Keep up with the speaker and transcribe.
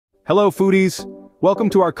Hello foodies! Welcome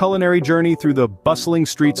to our culinary journey through the bustling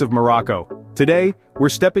streets of Morocco. Today, we're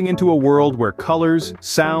stepping into a world where colors,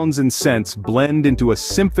 sounds and scents blend into a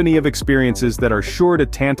symphony of experiences that are sure to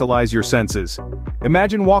tantalize your senses.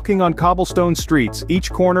 Imagine walking on cobblestone streets, each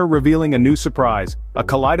corner revealing a new surprise. A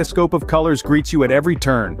kaleidoscope of colors greets you at every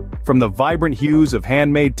turn, from the vibrant hues of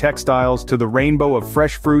handmade textiles to the rainbow of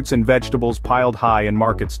fresh fruits and vegetables piled high in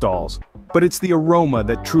market stalls. But it's the aroma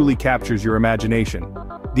that truly captures your imagination.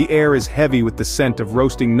 The air is heavy with the scent of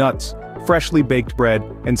roasting nuts, freshly baked bread,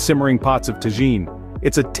 and simmering pots of tagine.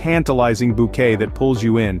 It's a tantalizing bouquet that pulls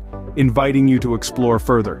you in, inviting you to explore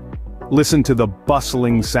further. Listen to the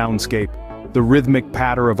bustling soundscape, the rhythmic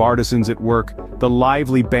patter of artisans at work, the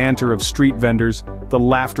lively banter of street vendors, the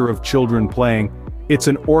laughter of children playing. It's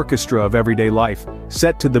an orchestra of everyday life,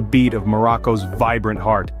 set to the beat of Morocco's vibrant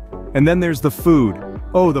heart. And then there's the food.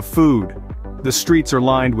 Oh, the food! The streets are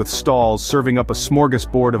lined with stalls serving up a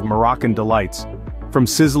smorgasbord of Moroccan delights. From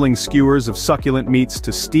sizzling skewers of succulent meats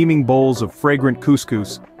to steaming bowls of fragrant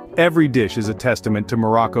couscous, every dish is a testament to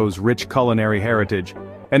Morocco's rich culinary heritage.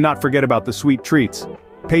 And not forget about the sweet treats.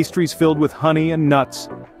 Pastries filled with honey and nuts,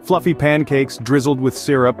 fluffy pancakes drizzled with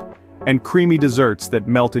syrup, and creamy desserts that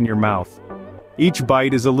melt in your mouth. Each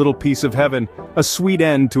bite is a little piece of heaven, a sweet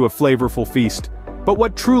end to a flavorful feast. But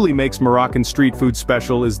what truly makes Moroccan street food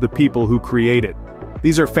special is the people who create it.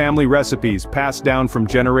 These are family recipes passed down from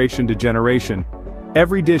generation to generation.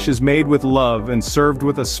 Every dish is made with love and served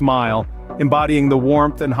with a smile, embodying the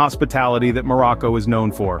warmth and hospitality that Morocco is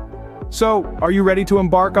known for. So, are you ready to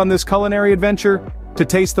embark on this culinary adventure? To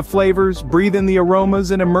taste the flavors, breathe in the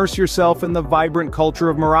aromas, and immerse yourself in the vibrant culture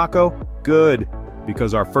of Morocco? Good,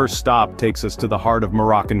 because our first stop takes us to the heart of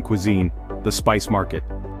Moroccan cuisine, the spice market.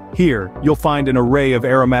 Here, you'll find an array of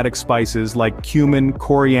aromatic spices like cumin,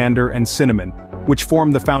 coriander, and cinnamon, which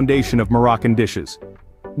form the foundation of Moroccan dishes.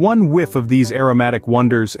 One whiff of these aromatic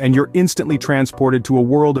wonders and you're instantly transported to a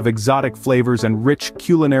world of exotic flavors and rich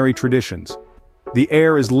culinary traditions. The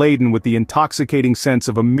air is laden with the intoxicating scents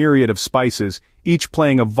of a myriad of spices, each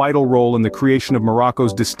playing a vital role in the creation of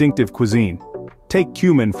Morocco's distinctive cuisine. Take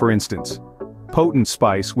cumin, for instance. Potent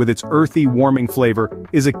spice, with its earthy, warming flavor,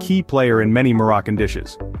 is a key player in many Moroccan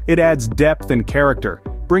dishes. It adds depth and character,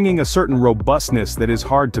 bringing a certain robustness that is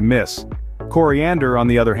hard to miss. Coriander, on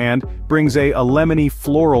the other hand, brings a lemony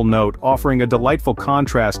floral note, offering a delightful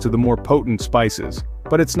contrast to the more potent spices.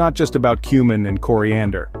 But it's not just about cumin and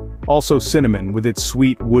coriander. Also cinnamon, with its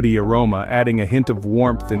sweet, woody aroma, adding a hint of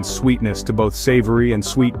warmth and sweetness to both savory and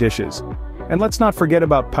sweet dishes. And let's not forget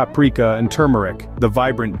about paprika and turmeric, the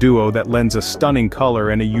vibrant duo that lends a stunning color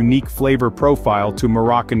and a unique flavor profile to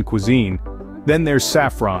Moroccan cuisine. Then there's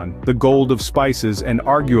saffron, the gold of spices and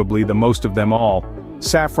arguably the most of them all.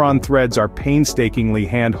 Saffron threads are painstakingly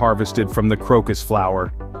hand-harvested from the crocus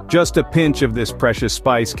flower. Just a pinch of this precious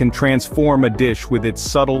spice can transform a dish with its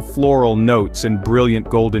subtle floral notes and brilliant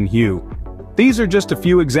golden hue. These are just a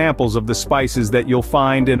few examples of the spices that you'll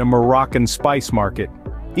find in a Moroccan spice market.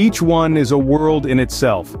 Each one is a world in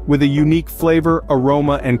itself, with a unique flavor,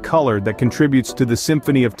 aroma, and color that contributes to the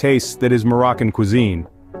symphony of tastes that is Moroccan cuisine.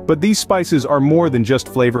 But these spices are more than just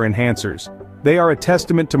flavor enhancers. They are a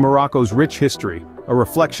testament to Morocco's rich history, a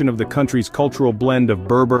reflection of the country's cultural blend of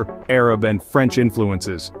Berber, Arab, and French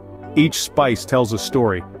influences. Each spice tells a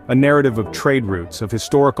story, a narrative of trade routes, of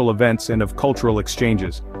historical events, and of cultural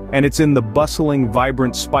exchanges. And it's in the bustling,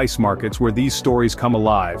 vibrant spice markets where these stories come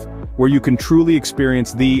alive, where you can truly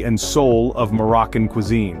experience the soul of Moroccan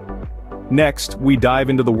cuisine. Next, we dive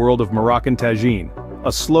into the world of Moroccan tagine,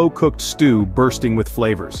 a slow-cooked stew bursting with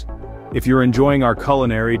flavors. If you're enjoying our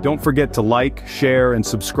culinary, don't forget to like, share, and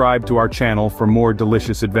subscribe to our channel for more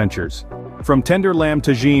delicious adventures. From tender lamb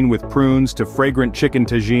tagine with prunes to fragrant chicken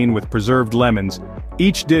tagine with preserved lemons,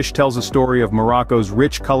 each dish tells a story of Morocco's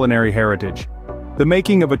rich culinary heritage. The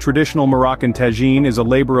making of a traditional Moroccan tagine is a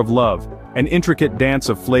labor of love, an intricate dance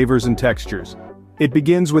of flavors and textures. It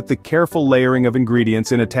begins with the careful layering of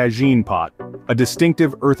ingredients in a tagine pot, a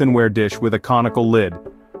distinctive earthenware dish with a conical lid.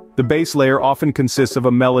 The base layer often consists of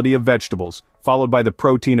a melody of vegetables, followed by the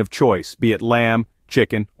protein of choice, be it lamb,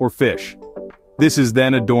 chicken, or fish. This is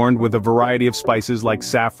then adorned with a variety of spices like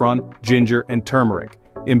saffron, ginger, and turmeric,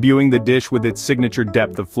 imbuing the dish with its signature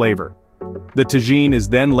depth of flavor. The tagine is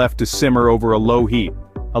then left to simmer over a low heat,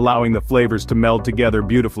 allowing the flavors to meld together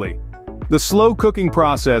beautifully. The slow cooking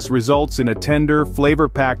process results in a tender,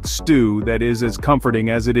 flavor-packed stew that is as comforting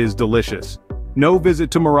as it is delicious. No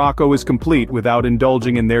visit to Morocco is complete without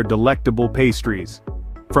indulging in their delectable pastries.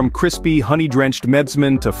 From crispy, honey-drenched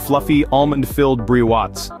mezmen to fluffy, almond-filled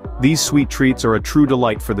briottes, these sweet treats are a true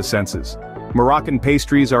delight for the senses. Moroccan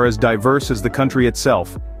pastries are as diverse as the country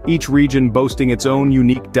itself, each region boasting its own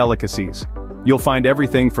unique delicacies. You'll find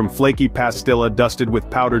everything from flaky pastilla dusted with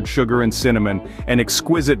powdered sugar and cinnamon, an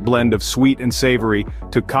exquisite blend of sweet and savory,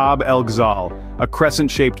 to Kab el Ghazal, a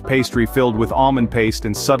crescent-shaped pastry filled with almond paste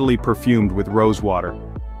and subtly perfumed with rosewater.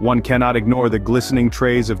 One cannot ignore the glistening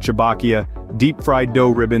trays of chabakia, deep-fried dough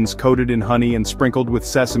ribbons coated in honey and sprinkled with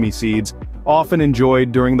sesame seeds, often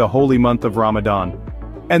enjoyed during the holy month of Ramadan.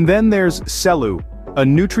 And then there's selu, a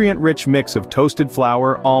nutrient-rich mix of toasted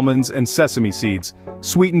flour, almonds, and sesame seeds,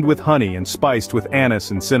 sweetened with honey and spiced with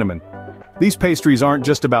anise and cinnamon. These pastries aren't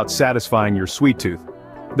just about satisfying your sweet tooth.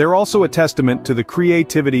 They're also a testament to the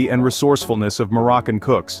creativity and resourcefulness of Moroccan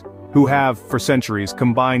cooks, who have, for centuries,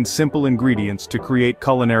 combined simple ingredients to create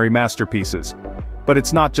culinary masterpieces. But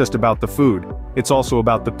it's not just about the food, it's also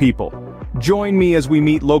about the people. Join me as we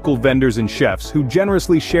meet local vendors and chefs who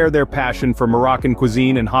generously share their passion for Moroccan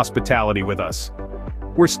cuisine and hospitality with us.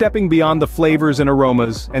 We're stepping beyond the flavors and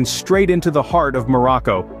aromas and straight into the heart of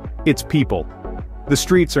Morocco, its people. The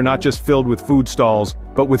streets are not just filled with food stalls,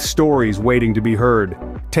 but with stories waiting to be heard.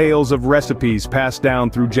 Tales of recipes passed down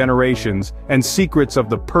through generations, and secrets of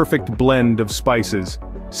the perfect blend of spices.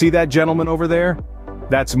 See that gentleman over there?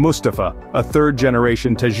 That's Mustafa, a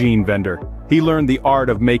third-generation tagine vendor. He learned the art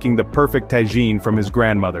of making the perfect tagine from his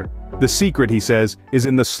grandmother. The secret, he says, is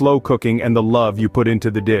in the slow cooking and the love you put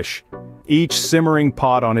into the dish. Each simmering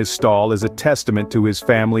pot on his stall is a testament to his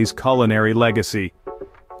family's culinary legacy.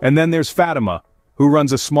 And then there's Fatima, who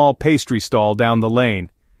runs a small pastry stall down the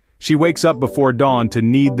lane. She wakes up before dawn to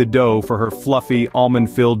knead the dough for her fluffy,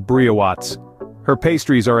 almond-filled briottes. Her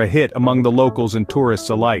pastries are a hit among the locals and tourists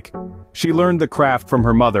alike. She learned the craft from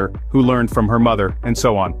her mother, who learned from her mother, and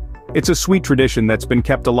so on. It's a sweet tradition that's been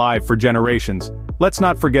kept alive for generations. Let's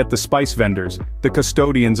not forget the spice vendors, the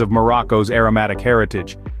custodians of Morocco's aromatic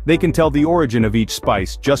heritage. They can tell the origin of each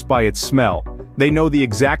spice just by its smell. They know the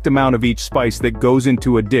exact amount of each spice that goes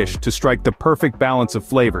into a dish to strike the perfect balance of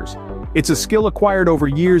flavors. It's a skill acquired over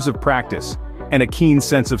years of practice, and a keen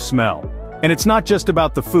sense of smell. And it's not just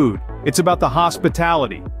about the food, it's about the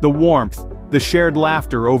hospitality, the warmth, the shared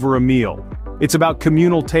laughter over a meal. It's about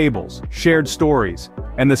communal tables, shared stories,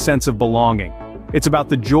 and the sense of belonging. It's about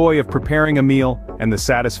the joy of preparing a meal and the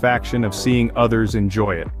satisfaction of seeing others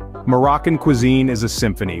enjoy it. Moroccan cuisine is a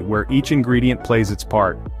symphony where each ingredient plays its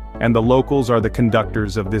part, and the locals are the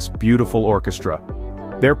conductors of this beautiful orchestra.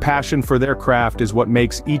 Their passion for their craft is what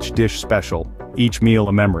makes each dish special, each meal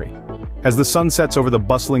a memory. As the sun sets over the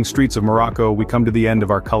bustling streets of Morocco, we come to the end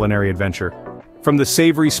of our culinary adventure. From the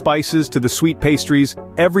savory spices to the sweet pastries,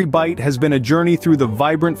 every bite has been a journey through the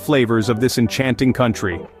vibrant flavors of this enchanting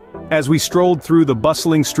country. As we strolled through the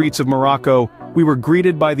bustling streets of Morocco, we were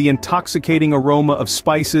greeted by the intoxicating aroma of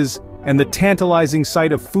spices and the tantalizing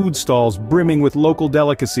sight of food stalls brimming with local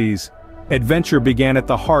delicacies. Adventure began at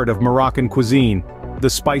the heart of Moroccan cuisine, the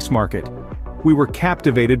spice market. We were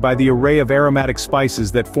captivated by the array of aromatic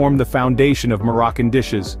spices that form the foundation of Moroccan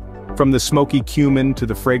dishes. From the smoky cumin to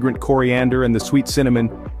the fragrant coriander and the sweet cinnamon,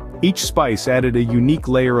 each spice added a unique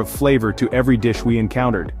layer of flavor to every dish we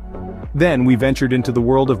encountered. Then we ventured into the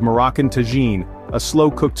world of Moroccan tagine, a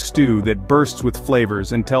slow-cooked stew that bursts with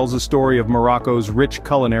flavors and tells a story of Morocco's rich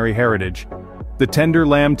culinary heritage. The tender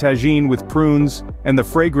lamb tagine with prunes and the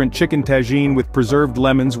fragrant chicken tagine with preserved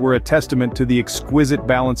lemons were a testament to the exquisite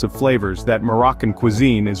balance of flavors that Moroccan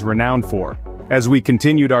cuisine is renowned for. As we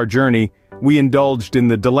continued our journey, we indulged in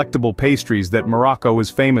the delectable pastries that Morocco is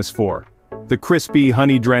famous for. The crispy,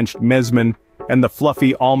 honey-drenched mezmen and the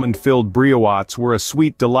fluffy almond-filled briottes were a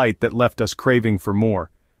sweet delight that left us craving for more.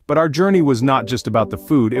 But our journey was not just about the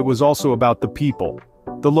food, it was also about the people.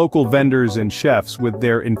 The local vendors and chefs, with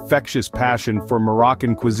their infectious passion for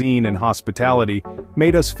Moroccan cuisine and hospitality,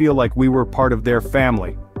 made us feel like we were part of their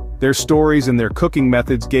family. Their stories and their cooking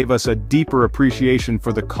methods gave us a deeper appreciation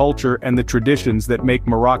for the culture and the traditions that make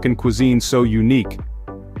Moroccan cuisine so unique.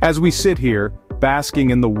 As we sit here,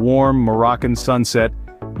 basking in the warm Moroccan sunset,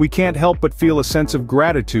 we can't help but feel a sense of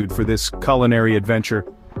gratitude for this culinary adventure.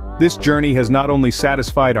 This journey has not only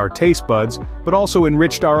satisfied our taste buds, but also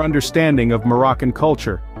enriched our understanding of Moroccan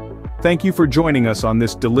culture. Thank you for joining us on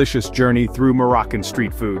this delicious journey through Moroccan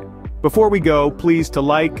street food. Before we go, please to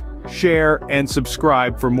like, share, and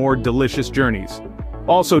subscribe for more delicious journeys.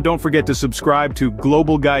 Also, don't forget to subscribe to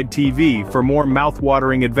Global Guide TV for more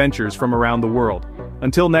mouth-watering adventures from around the world.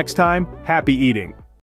 Until next time, happy eating!